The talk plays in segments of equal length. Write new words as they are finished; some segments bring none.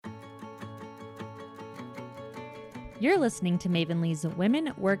You're listening to Maven Lee's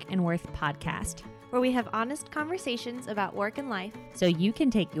Women, Work, and Worth podcast, where we have honest conversations about work and life so you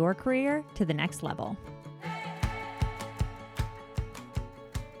can take your career to the next level.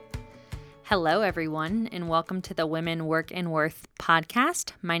 Hello, everyone, and welcome to the Women, Work, and Worth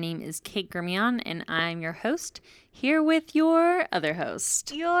podcast. My name is Kate Grimion, and I'm your host, here with your other host.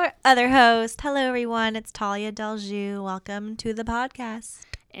 Hello, everyone. It's Talia Deljoux. Welcome to the podcast.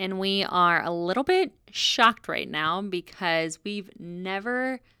 And we are a little bit shocked right now because we've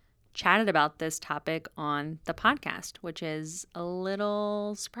never chatted about this topic on the podcast, which is a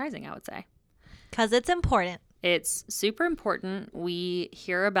little surprising, I would say. Because it's important. It's super important. We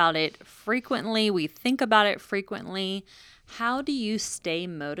hear about it frequently. We think about it frequently. How do you stay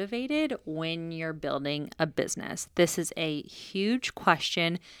motivated when you're building a business? This is a huge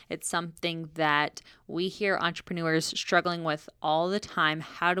question. It's something that we hear entrepreneurs struggling with all the time.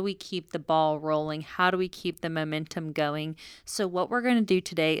 How do we keep the ball rolling? How do we keep the momentum going? So what we're going to do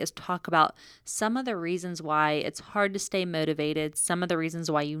today is talk about some of the reasons why it's hard to stay motivated, some of the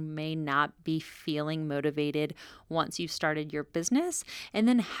reasons why you may not be feeling motivated once you've started your business, and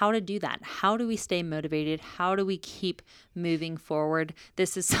then how to do that. How do we stay motivated? How do we keep moving forward?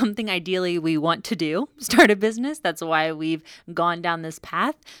 This is something ideally we want to do, start a business. That's why we've gone down this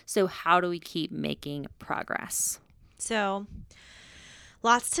path. So how do we keep making progress? So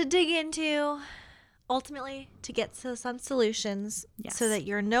lots to dig into, ultimately to get to some solutions so that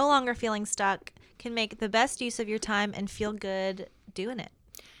you're no longer feeling stuck, can make the best use of your time and feel good doing it.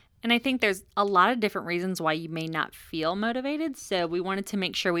 And I think there's a lot of different reasons why you may not feel motivated. So we wanted to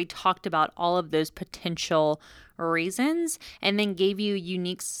make sure we talked about all of those potential reasons and then gave you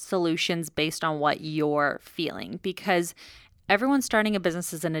unique solutions based on what you're feeling, because everyone starting a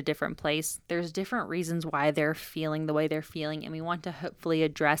business is in a different place. There's different reasons why they're feeling the way they're feeling. And we want to hopefully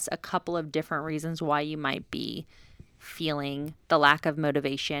address a couple of different reasons why you might be feeling the lack of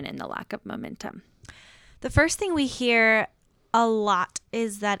motivation and the lack of momentum. The first thing we hear a lot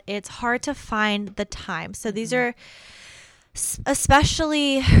is that it's hard to find the time. So these are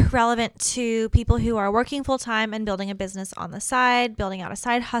especially relevant to people who are working full time and building a business on the side, building out a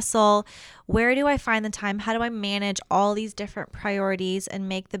side hustle. Where do I find the time? How do I manage all these different priorities and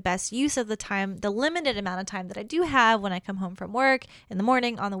make the best use of the time, the limited amount of time that I do have when I come home from work, in the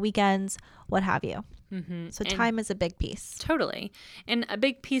morning, on the weekends, what have you? So time is a big piece. Totally. And a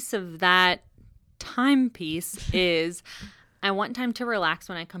big piece of that time piece is I want time to relax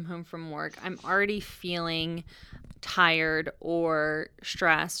when I come home from work. I'm already feeling tired or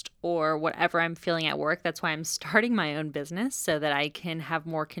stressed or whatever I'm feeling at work. That's why I'm starting my own business, so that I can have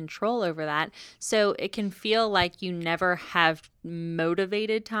more control over that. So it can feel like you never have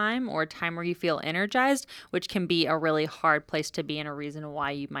motivated time or time where you feel energized, which can be a really hard place to be and a reason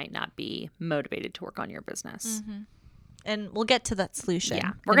why you might not be motivated to work on your business. And we'll get to that solution.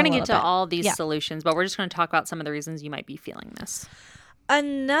 Yeah, we're going to get to all these solutions, but we're just going to talk about some of the reasons you might be feeling this.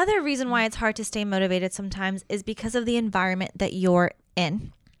 Another reason why it's hard to stay motivated sometimes is because of the environment that you're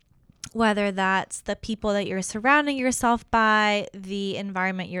in. Whether that's the people that you're surrounding yourself by, the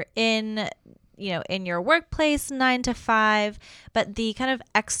environment you're in, in your workplace 9 to 5, but the kind of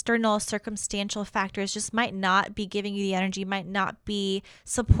external circumstantial factors just might not be giving you the energy, might not be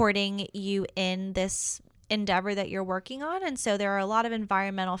supporting you in this endeavor that you're working on. And so there are a lot of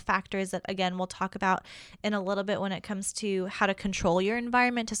environmental factors that, again, we'll talk about in a little bit when it comes to how to control your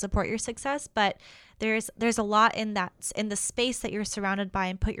environment to support your success. But there's a lot in the space that you're surrounded by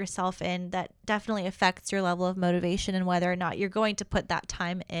and put yourself in that definitely affects your level of motivation and whether or not you're going to put that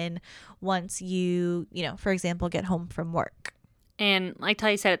time in once you, for example, get home from work. And like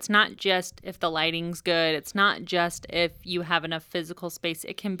Talia said, it's not just if the lighting's good. It's not just if you have enough physical space.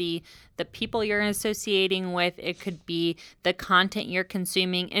 It can be the people you're associating with. It could be the content you're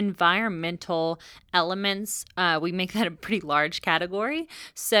consuming, environmental elements. We make that a pretty large category.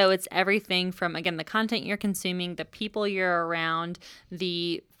 So it's everything from, again, the content you're consuming, the people you're around,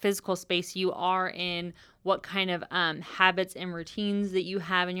 the physical space you are in, what kind of habits and routines that you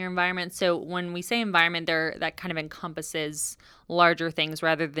have in your environment. So when we say environment, that kind of encompasses larger things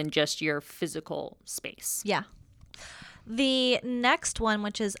rather than just your physical space. Yeah. The next one,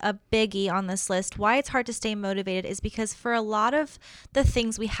 which is a biggie on this list, why it's hard to stay motivated is because for a lot of the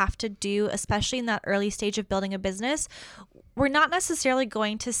things we have to do, especially in that early stage of building a business, we're not necessarily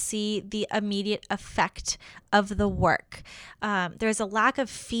going to see the immediate effect of the work. There's a lack of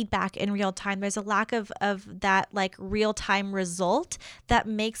feedback in real time. There's a lack of that real time result that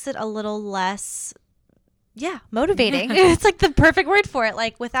makes it a little less motivating. It's the perfect word for it.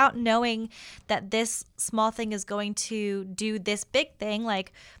 Without knowing that this small thing is going to do this big thing,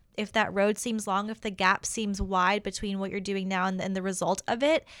 if that road seems long, if the gap seems wide between what you're doing now and the result of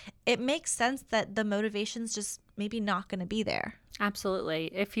it, it makes sense that the motivation's just maybe not going to be there.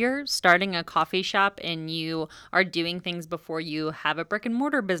 Absolutely. If you're starting a coffee shop and you are doing things before you have a brick and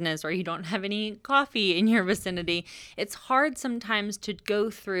mortar business, or you don't have any coffee in your vicinity, it's hard sometimes to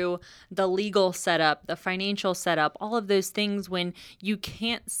go through the legal setup, the financial setup, all of those things when you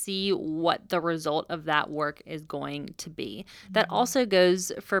can't see what the result of that work is going to be. That also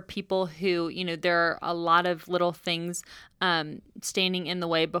goes for people who, there are a lot of little things standing in the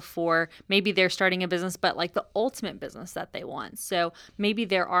way before maybe they're starting a business, but like the ultimate business that they want. So maybe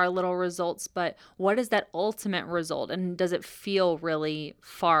there are little results, but what is that ultimate result? And does it feel really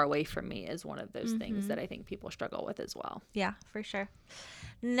far away from me is one of those things that I think people struggle with as well. Yeah, for sure.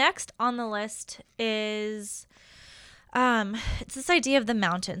 Next on the list is it's this idea of the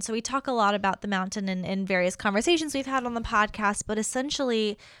mountain. So we talk a lot about the mountain in various conversations we've had on the podcast, but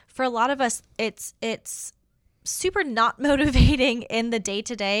essentially for a lot of us, it's super not motivating in the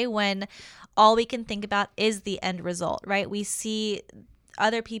day-to-day when all we can think about is the end result, right? We see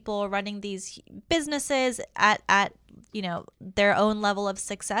other people running these businesses at their own level of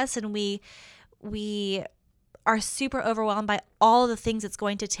success, and we are super overwhelmed by all the things it's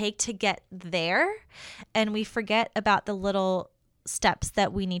going to take to get there, and we forget about the little steps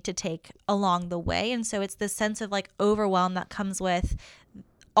that we need to take along the way. And so it's this sense of like overwhelm that comes with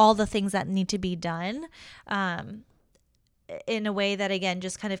all the things that need to be done in a way that, again,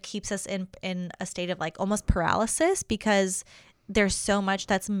 just kind of keeps us in a state of like almost paralysis, because there's so much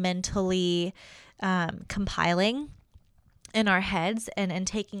that's mentally compiling in our heads and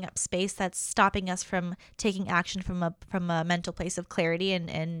taking up space that's stopping us from taking action from a mental place of clarity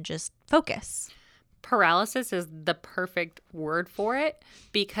and just focus. Paralysis is the perfect word for it,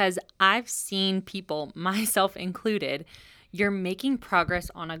 because I've seen people, myself included, you're making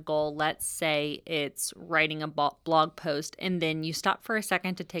progress on a goal. Let's say it's writing a blog post, and then you stop for a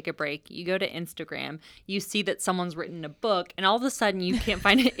second to take a break. You go to Instagram, you see that someone's written a book, and all of a sudden you can't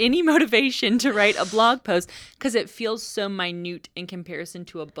find any motivation to write a blog post because it feels so minute in comparison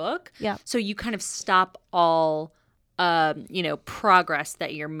to a book. Yeah. So you kind of stop all progress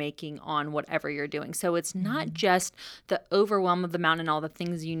that you're making on whatever you're doing. So it's not just the overwhelm of the mountain and all the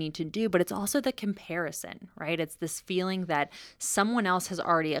things you need to do, but it's also the comparison, right? It's this feeling that someone else has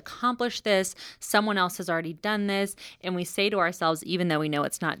already accomplished this, someone else has already done this, and we say to ourselves, even though we know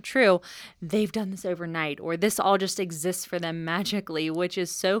it's not true, they've done this overnight, or this all just exists for them magically, which is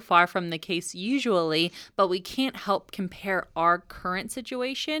so far from the case usually, but we can't help compare our current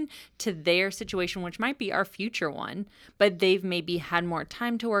situation to their situation, which might be our future one. But they've maybe had more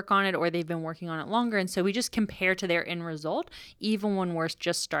time to work on it, or they've been working on it longer. And so we just compare to their end result, even when we're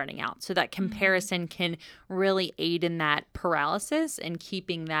just starting out. So that comparison can really aid in that paralysis and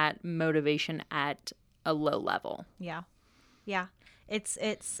keeping that motivation at a low level. Yeah. Yeah. It's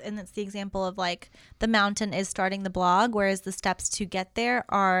the example of like the mountain is starting the blog, whereas the steps to get there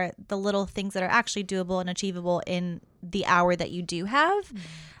are the little things that are actually doable and achievable in the hour that you do have.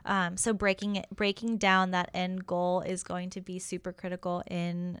 So breaking down that end goal is going to be super critical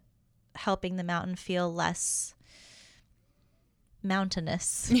in helping the mountain feel less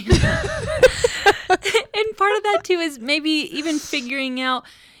mountainous. And part of that too is maybe even figuring out,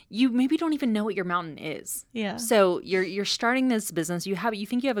 you maybe don't even know what your mountain is. Yeah. So you're starting this business, you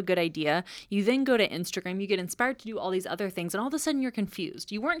think you have a good idea, you then go to Instagram, you get inspired to do all these other things, and all of a sudden you're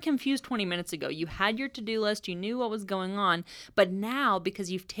confused. You weren't confused 20 minutes ago. You had your to-do list, you knew what was going on, but now because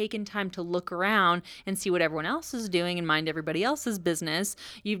you've taken time to look around and see what everyone else is doing and mind everybody else's business,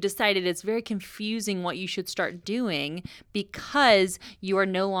 you've decided it's very confusing what you should start doing, because you are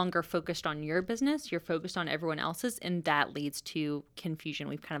no longer focused on your business, you're focused on everyone else's, and that leads to confusion.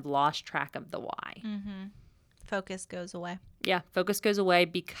 We've kind of lost track of the why. Focus goes away. Yeah, focus goes away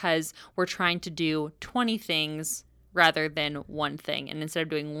because we're trying to do 20 things rather than one thing. And instead of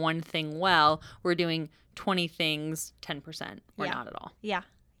doing one thing well, we're doing 20 things 10% or not at all. Yeah.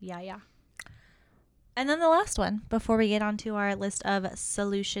 And then the last one before we get onto our list of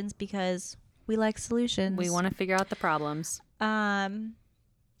solutions, because we like solutions. We want to figure out the problems.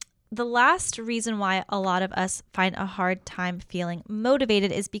 The last reason why a lot of us find a hard time feeling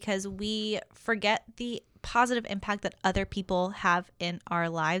motivated is because we forget the positive impact that other people have in our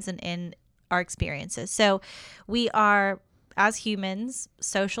lives and in our experiences. So we are, as humans,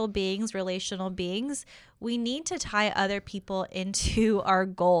 social beings, relational beings. We need to tie other people into our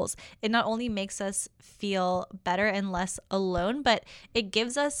goals. It not only makes us feel better and less alone, but it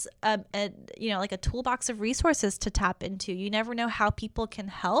gives us like a toolbox of resources to tap into. You never know how people can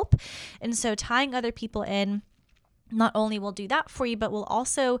help. And so tying other people in not only will do that for you, but will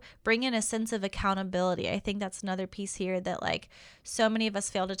also bring in a sense of accountability. I think that's another piece here that like so many of us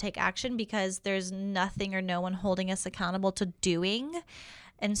fail to take action because there's nothing or no one holding us accountable to doing.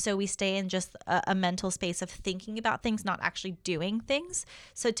 And so we stay in just a mental space of thinking about things, not actually doing things.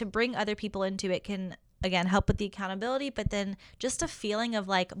 So to bring other people into it can, again, help with the accountability, but then just a feeling of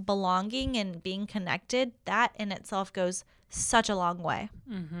like belonging and being connected, that in itself goes such a long way.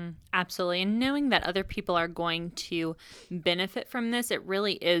 Absolutely. And knowing that other people are going to benefit from this, it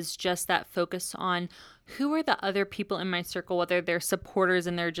really is just that focus on who are the other people in my circle, whether they're supporters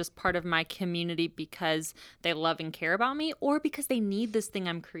and they're just part of my community because they love and care about me or because they need this thing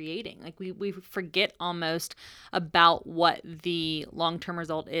I'm creating. Like we forget almost about what the long-term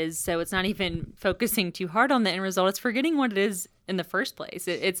result is. So it's not even focusing too hard on the end result. It's forgetting what it is in the first place.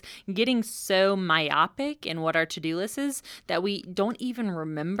 It's getting so myopic in what our to-do list is that we don't even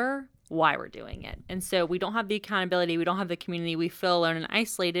remember why we're doing it. And so we don't have the accountability, we don't have the community, we feel alone and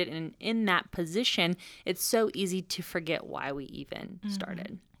isolated. And in that position, it's so easy to forget why we even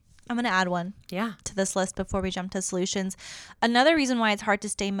started. I'm going to add one to this list before we jump to solutions. Another reason why it's hard to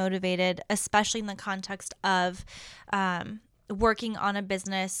stay motivated, especially in the context of working on a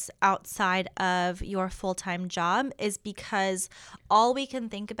business outside of your full-time job, is because all we can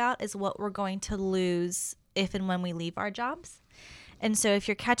think about is what we're going to lose if and when we leave our jobs. And so if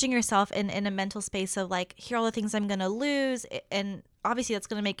you're catching yourself in a mental space of like, here are all the things I'm going to lose, and obviously that's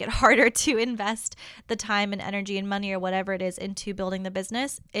going to make it harder to invest the time and energy and money or whatever it is into building the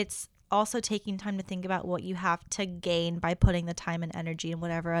business. It's also taking time to think about what you have to gain by putting the time and energy and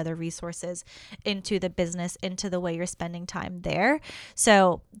whatever other resources into the business, into the way you're spending time there.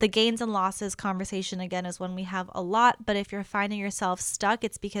 So the gains and losses conversation, again, is when we have a lot. But if you're finding yourself stuck,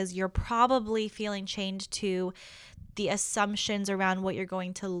 it's because you're probably feeling chained to the assumptions around what you're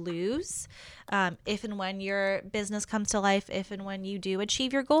going to lose if and when your business comes to life, if and when you do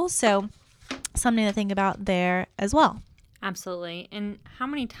achieve your goals. So something to think about there as well. Absolutely. And how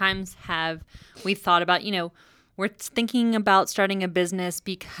many times have we thought about, we're thinking about starting a business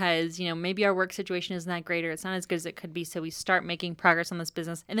because, maybe our work situation isn't that great or it's not as good as it could be. So we start making progress on this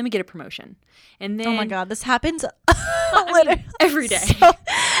business and then we get a promotion. And then, oh my God, this happens every day.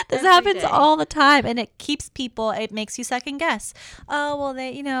 This happens all the time, and it keeps people, it makes you second guess. Oh, well,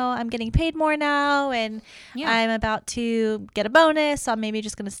 I'm getting paid more now, and I'm about to get a bonus, so I'm maybe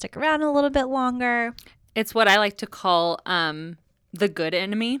just going to stick around a little bit longer. It's what I like to call the good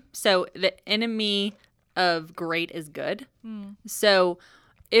enemy. So the enemy of great is good. So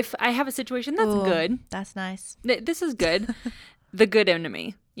if I have a situation that's good. That's nice. This is good. The good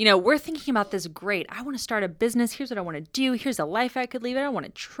enemy. We're thinking about this great. I want to start a business. Here's what I want to do. Here's a life I could live. I want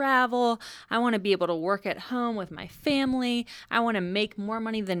to travel. I want to be able to work at home with my family. I want to make more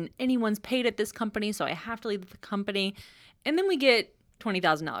money than anyone's paid at this company, so I have to leave the company. And then we get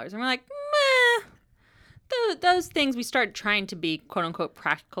 $20,000. And we're like, meh. Those things, we start trying to be quote unquote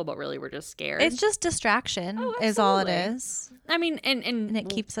practical, but really we're just scared. It's just distraction is all it is. I mean, and it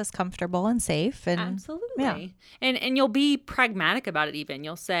keeps us comfortable and safe. And absolutely. Yeah. And you'll be pragmatic about it even.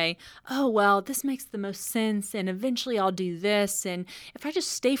 You'll say, oh, well, this makes the most sense. And eventually I'll do this. And if I just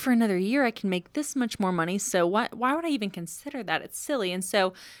stay for another year, I can make this much more money. So why would I even consider that? It's silly. And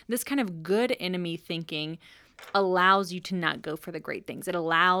so this kind of good enemy thinking allows you to not go for the great things. It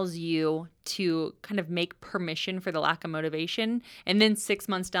allows you to kind of make permission for the lack of motivation. And then 6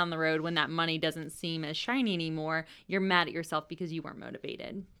 months down the road, when that money doesn't seem as shiny anymore, you're mad at yourself because you weren't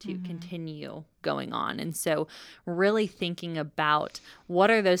motivated to continue going on. And so really thinking about what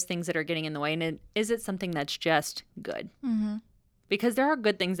are those things that are getting in the way, and is it something that's just good? Because there are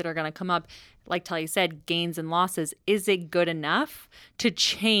good things that are going to come up. Like Talia said, gains and losses. Is it good enough to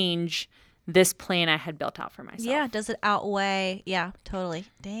change this plan I had built out for myself? Yeah. Does it outweigh? Yeah, totally.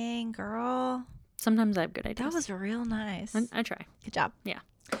 Dang, girl. Sometimes I have good ideas. That was real nice. I try. Good job. Yeah.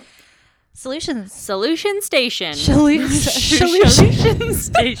 Solutions. Solution station. Solution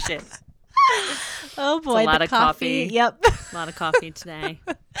station. Oh boy, a lot of coffee. Yep. A lot of coffee today.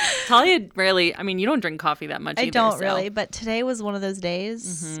 Talia rarely, you don't drink coffee that much either. I don't really, but today was one of those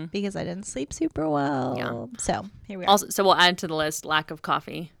days because I didn't sleep super well. Yeah. So here we are. Also, so we'll add to the list lack of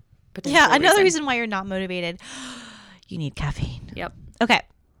coffee. Yeah, another reason why you're not motivated. You need caffeine. Yep. Okay.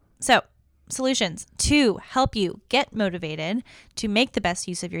 So, solutions to help you get motivated, to make the best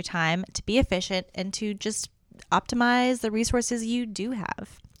use of your time, to be efficient, and to just optimize the resources you do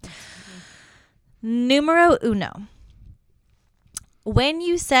have. Numero uno. When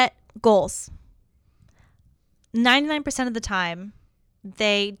you set goals, 99% of the time,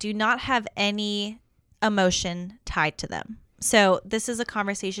 they do not have any emotion tied to them. So this is a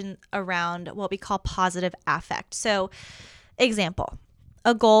conversation around what we call positive affect. So example,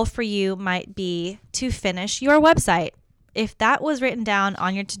 a goal for you might be to finish your website. If that was written down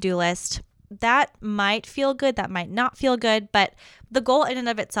on your to-do list, that might feel good, that might not feel good, but the goal in and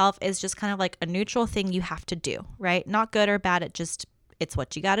of itself is just kind of like a neutral thing you have to do, right? Not good or bad, it's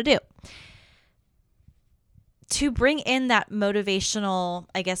what you got to do. To bring in that motivational,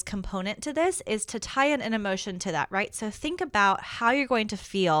 I guess, component to this is to tie in an emotion to that, right? So think about how you're going to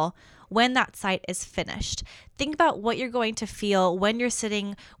feel when that site is finished. Think about what you're going to feel when you're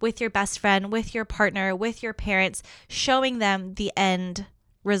sitting with your best friend, with your partner, with your parents, showing them the end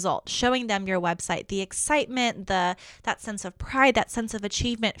result, showing them your website, the excitement, that sense of pride, that sense of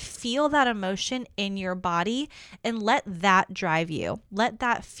achievement. Feel that emotion in your body and let that drive you. Let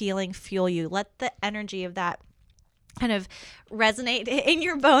that feeling fuel you. Let the energy of that kind of resonate in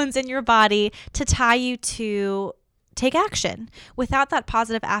your bones, in your body, to tie you to take action. Without that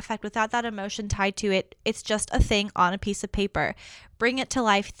positive affect, without that emotion tied to it, it's just a thing on a piece of paper. Bring it to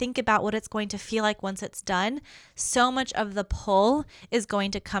life. Think about what it's going to feel like once it's done. So much of the pull is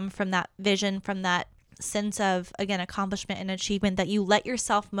going to come from that vision, from that sense of, again, accomplishment and achievement that you let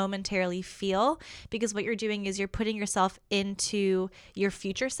yourself momentarily feel, because what you're doing is you're putting yourself into your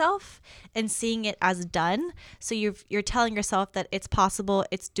future self and seeing it as done. So you're telling yourself that it's possible,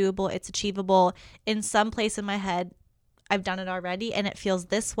 it's doable, it's achievable. In some place in my head, I've done it already and it feels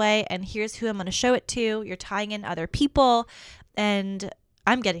this way, and here's who I'm going to show it to. You're tying in other people, and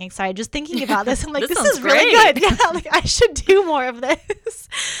I'm getting excited just thinking about this. I'm like, this is really good. Yeah, like I should do more of this.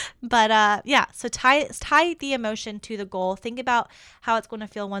 But yeah, so tie the emotion to the goal. Think about how it's going to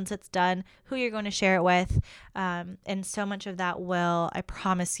feel once it's done, who you're going to share it with. And so much of that will, I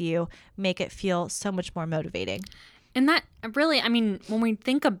promise you, make it feel so much more motivating. And that really, I mean, when we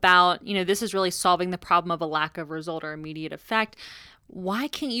think about, this is really solving the problem of a lack of result or immediate effect, why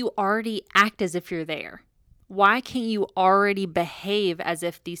can't you already act as if you're there? Why can't you already behave as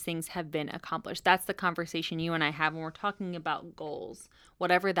if these things have been accomplished? That's the conversation you and I have when we're talking about goals.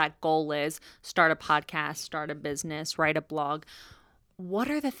 Whatever that goal is, start a podcast, start a business, write a blog.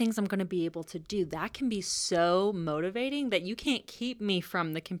 What are the things I'm going to be able to do? That can be so motivating that you can't keep me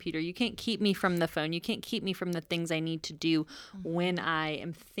from the computer. You can't keep me from the phone. You can't keep me from the things I need to do when I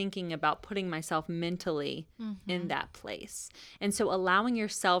am thinking about putting myself mentally in that place. And so allowing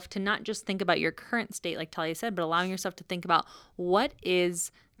yourself to not just think about your current state, like Talia said, but allowing yourself to think about what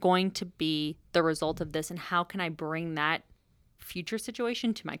is going to be the result of this and how can I bring that future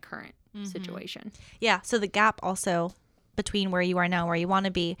situation to my current situation. Yeah. So the gap also between where you are now, where you want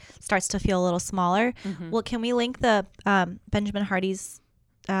to be, starts to feel a little smaller. Well, can we link the Benjamin Hardy's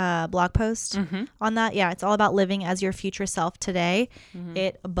blog post on that? Yeah, it's all about living as your future self today.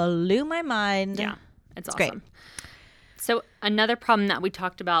 It blew my mind. Yeah, it's awesome. Great. So another problem that we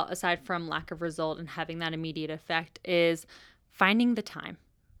talked about, aside from lack of result and having that immediate effect, is finding the time.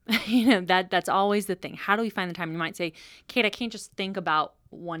 That's always the thing. How do we find the time? You might say, Kate, I can't just think about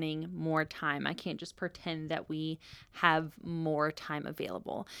wanting more time. I can't just pretend that we have more time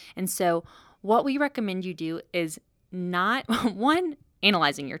available. And so what we recommend you do is not, one,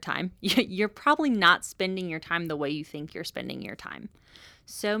 analyzing your time. You're probably not spending your time the way you think you're spending your time.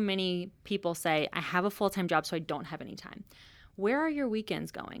 So many people say, I have a full-time job, so I don't have any time. Where are your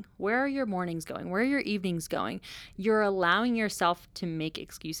weekends going? Where are your mornings going? Where are your evenings going? You're allowing yourself to make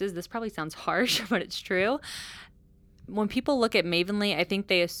excuses. This probably sounds harsh, but it's true. When people look at Mavenly, I think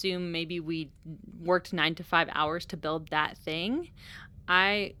they assume maybe we worked 9 to 5 hours to build that thing.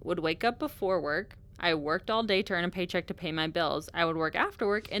 I would wake up before work. I worked all day to earn a paycheck to pay my bills. I would work after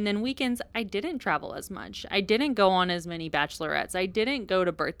work, and then weekends, I didn't travel as much. I didn't go on as many bachelorettes. I didn't go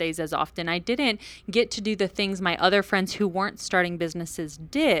to birthdays as often. I didn't get to do the things my other friends who weren't starting businesses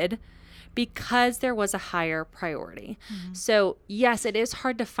did, because there was a higher priority. So yes, it is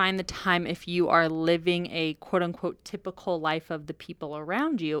hard to find the time if you are living a quote unquote typical life of the people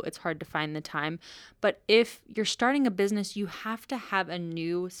around you. It's hard to find the time. But if you're starting a business, you have to have a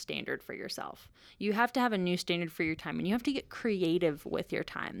new standard for yourself. You have to have a new standard for your time, and you have to get creative with your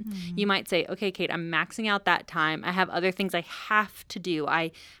time. You might say, okay, Kate, I'm maxing out that time. I have other things I have to do.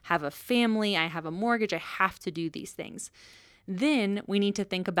 I have a family. I have a mortgage. I have to do these things. Then we need to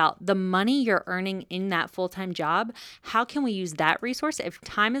think about the money you're earning in that full-time job. How can we use that resource? If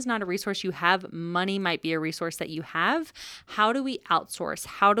time is not a resource you have, money might be a resource that you have. How do we outsource?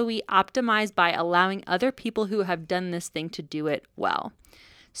 How do we optimize by allowing other people who have done this thing to do it well?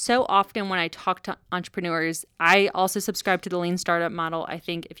 So often when I talk to entrepreneurs, I also subscribe to the Lean Startup model. I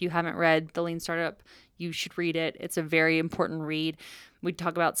think if you haven't read the Lean Startup, you should read it. It's a very important read. We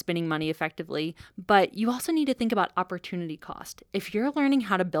talk about spending money effectively, but you also need to think about opportunity cost. If you're learning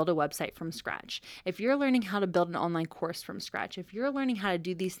how to build a website from scratch, if you're learning how to build an online course from scratch, if you're learning how to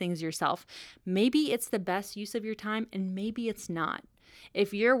do these things yourself, maybe it's the best use of your time and maybe it's not.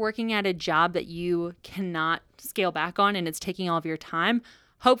 If you're working at a job that you cannot scale back on and it's taking all of your time,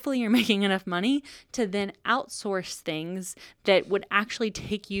 hopefully you're making enough money to then outsource things that would actually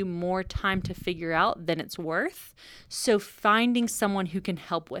take you more time to figure out than it's worth. So finding someone who can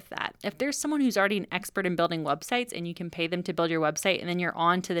help with that. If there's someone who's already an expert in building websites and you can pay them to build your website and then you're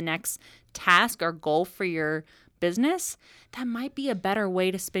on to the next task or goal for your business, that might be a better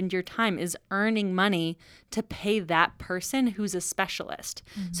way to spend your time, is earning money to pay that person who's a specialist.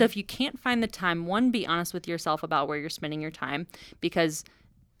 So if you can't find the time, one, be honest with yourself about where you're spending your time, because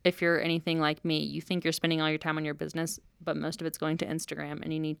if you're anything like me, you think you're spending all your time on your business, but most of it's going to Instagram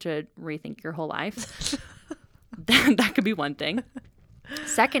and you need to rethink your whole life. That could be one thing.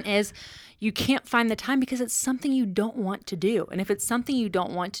 Second is you can't find the time because it's something you don't want to do. And if it's something you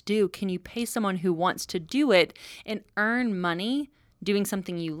don't want to do, can you pay someone who wants to do it and earn money doing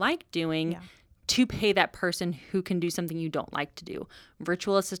something you like doing to pay that person who can do something you don't like to do?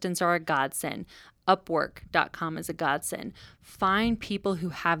 Virtual assistants are a godsend. Upwork.com is a godsend. Find people who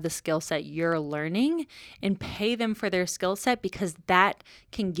have the skill set you're learning and pay them for their skill set, because that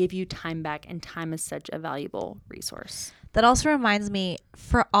can give you time back, and time is such a valuable resource. That also reminds me,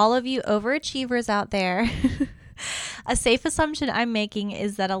 for all of you overachievers out there, a safe assumption I'm making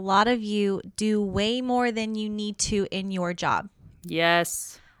is that a lot of you do way more than you need to in your job.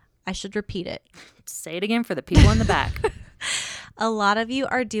 Yes. I should repeat it. Say it again for the people in the back. A lot of you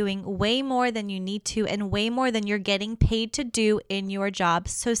are doing way more than you need to and way more than you're getting paid to do in your job.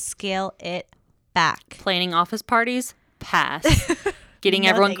 So scale it back. Planning office parties? Pass. Getting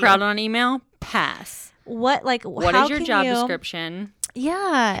everyone crowded on email? Pass. What is your job description?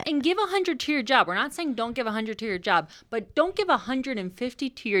 Yeah. And give 100 to your job. We're not saying don't give 100 to your job, but don't give 150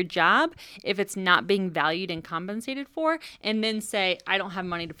 to your job if it's not being valued and compensated for, and then say, I don't have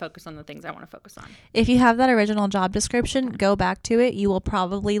money to focus on the things I want to focus on. If you have that original job description, go back to it. You will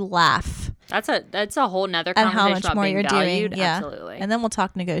probably laugh. That's a whole nother at conversation how much about more being you're valued. doing. Yeah. Absolutely. And then we'll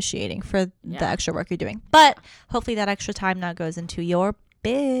talk negotiating for the extra work you're doing. But hopefully that extra time now goes into your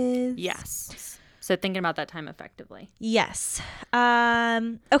biz. Yes. So thinking about that time effectively. Yes.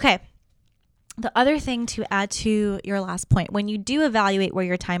 Okay. The other thing to add to your last point, when you do evaluate where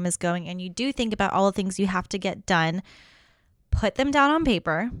your time is going and you do think about all the things you have to get done, put them down on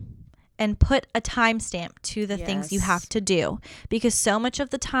paper and put a timestamp to the things you have to do. Because so much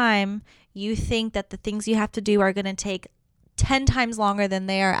of the time you think that the things you have to do are going to take 10 times longer than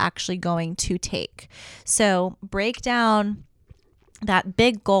they are actually going to take. So break down that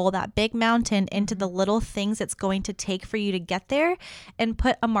big goal, that big mountain, into the little things it's going to take for you to get there, and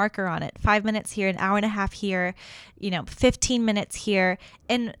put a marker on it. 5 minutes here, an hour and a half here, 15 minutes here.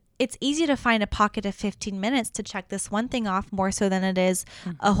 And it's easy to find a pocket of 15 minutes to check this one thing off, more so than it is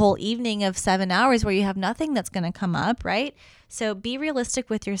a whole evening of 7 hours where you have nothing that's going to come up, right? So be realistic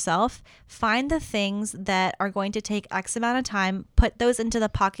with yourself. Find the things that are going to take X amount of time, put those into the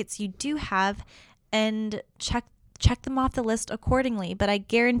pockets you do have, and check them off the list accordingly. But I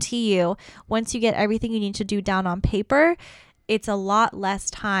guarantee you, once you get everything you need to do down on paper, it's a lot less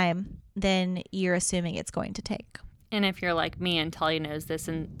time than you're assuming it's going to take. And if you're like me, and Talia knows this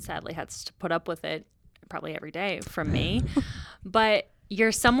and sadly has to put up with it probably every day from me, but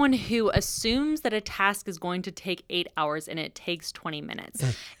you're someone who assumes that a task is going to take 8 hours and it takes 20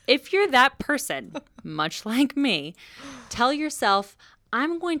 minutes. If you're that person, much like me, tell yourself,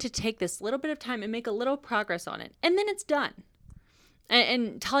 I'm going to take this little bit of time and make a little progress on it, and then it's done.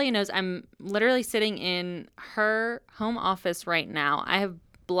 And Talia knows I'm literally sitting in her home office right now. I have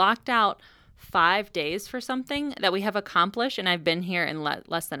blocked out 5 days for something that we have accomplished, and I've been here in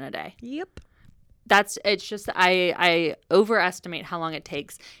less than a day. Yep. It's just I overestimate how long it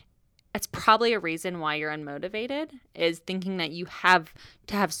takes. It's probably a reason why you're unmotivated, is thinking that you have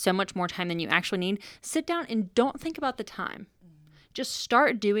to have so much more time than you actually need. Sit down and don't think about the time. Just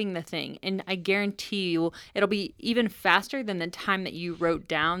start doing the thing, and I guarantee you it'll be even faster than the time that you wrote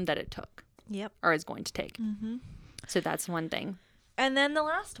down that it took. Yep. Or is going to take. Mm-hmm. So that's one thing. And then the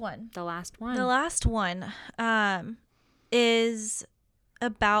last one is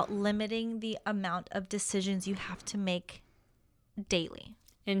about limiting the amount of decisions you have to make daily.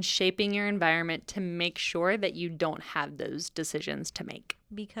 And shaping your environment to make sure that you don't have those decisions to make.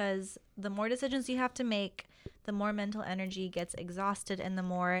 Because the more decisions you have to make, the more mental energy gets exhausted, and the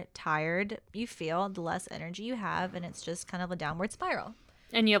more tired you feel, the less energy you have, and it's just kind of a downward spiral.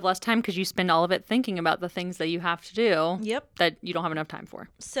 And you have less time because you spend all of it thinking about the things that you have to do Yep. that you don't have enough time for.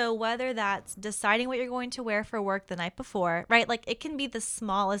 So whether that's deciding what you're going to wear for work the night before, right? Like it can be the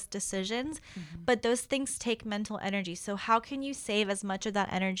smallest decisions, but those things take mental energy. So how can you save as much of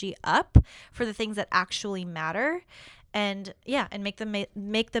that energy up for the things that actually matter? And and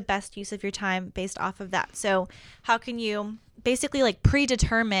make the best use of your time based off of that. So how can you basically like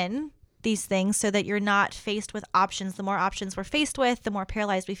predetermine these things so that you're not faced with options? The more options we're faced with, the more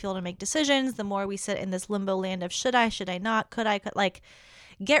paralyzed we feel to make decisions, the more we sit in this limbo land of should I not, could, like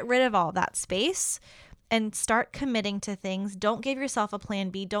get rid of all that space and start committing to things. Don't give yourself a plan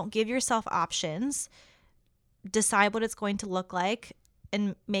B. Don't give yourself options. Decide what it's going to look like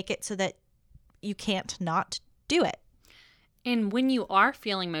and make it so that you can't not do it. And when you are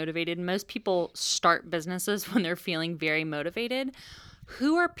feeling motivated, most people start businesses when they're feeling very motivated.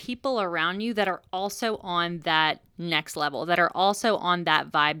 Who are people around you that are also on that next level, that are also on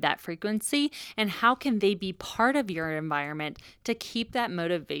that vibe, that frequency? And how can they be part of your environment to keep that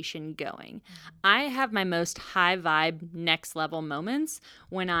motivation going? I have my most high vibe, next level moments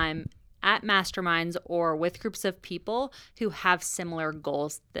when I'm at masterminds or with groups of people who have similar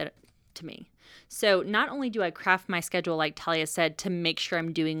goals to me. So not only do I craft my schedule, like Talia said, to make sure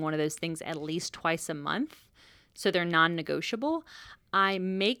I'm doing one of those things at least twice a month, so they're non-negotiable, I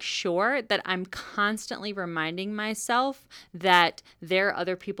make sure that I'm constantly reminding myself that there are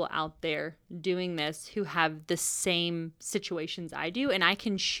other people out there doing this who have the same situations I do, and I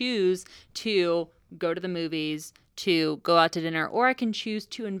can choose to go to the movies, to go out to dinner, or I can choose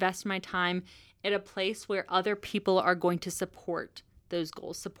to invest my time at a place where other people are going to support those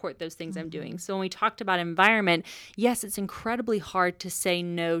goals, support those things I'm doing. So when we talked about environment, yes, it's incredibly hard to say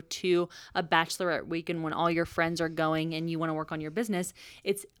no to a bachelorette weekend when all your friends are going and you want to work on your business.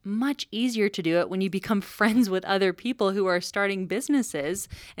 It's much easier to do it when you become friends with other people who are starting businesses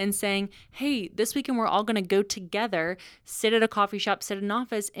and saying, hey, this weekend we're all going to go together, sit at a coffee shop, sit in an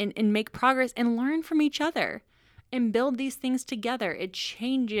office and make progress and learn from each other and build these things together. It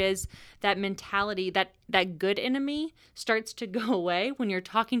changes that mentality. That good enemy starts to go away when you're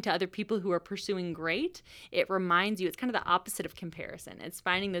talking to other people who are pursuing great. It reminds you, it's kind of the opposite of comparison. It's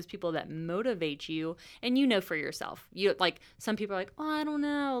finding those people that motivate you, and you know for yourself. You like, some people are like, oh, I don't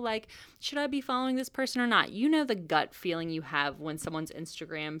know, like, should I be following this person or not? You know the gut feeling you have when someone's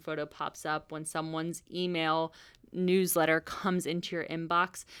Instagram photo pops up, when someone's email newsletter comes into your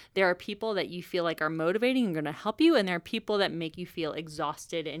inbox. There are people that you feel like are motivating and going to help you, and there are people that make you feel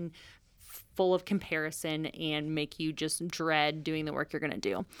exhausted and full of comparison and make you just dread doing the work you're going to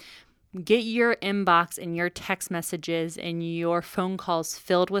do. Get your inbox and your text messages and your phone calls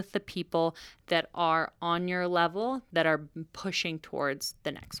filled with the people that are on your level, that are pushing towards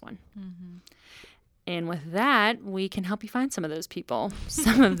the next one. Mm-hmm. And with that, we can help you find some of those people.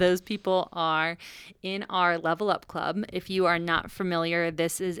 Some of those people are in our Level Up Club. If you are not familiar,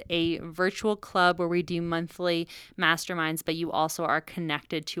 this is a virtual club where we do monthly masterminds, but you also are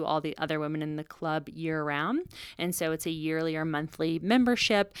connected to all the other women in the club year round. And so it's a yearly or monthly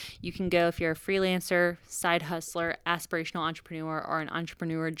membership. You can go if you're a freelancer, side hustler, aspirational entrepreneur, or an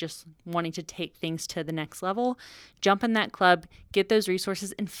entrepreneur just wanting to take things to the next level. Jump in that club, get those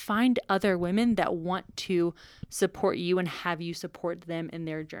resources, and find other women that want to support you and have you support them in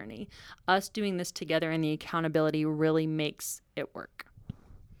their journey. Us doing this together and the accountability really makes it work.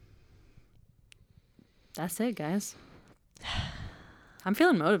 That's it, guys. I'm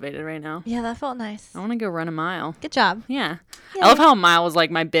feeling motivated right now. Yeah, that felt nice. I want to go run a mile. Good job. Yeah. Yay. I love how a mile is like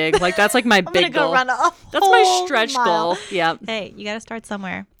my big, like that's like my big goal. I'm gonna go run That's my stretch mile. goal. Yeah. Hey, you got to start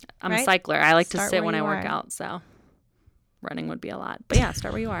somewhere. I'm right? a cycler. I like Start to sit where when I you work are. out, so running would be a lot. But yeah,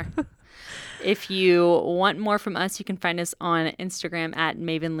 start where you are. If you want more from us, you can find us on Instagram at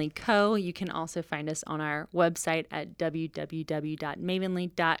Mavenly Co. You can also find us on our website at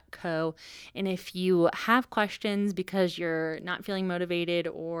www.mavenly.co. And if you have questions because you're not feeling motivated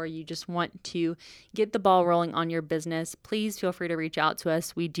or you just want to get the ball rolling on your business, please feel free to reach out to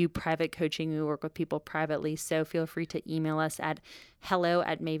us. We do private coaching. We work with people privately, so feel free to email us at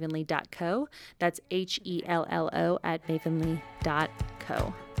hello@mavenly.co. That's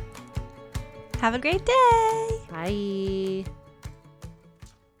HELLO@mavenly.co. Have a great day. Bye.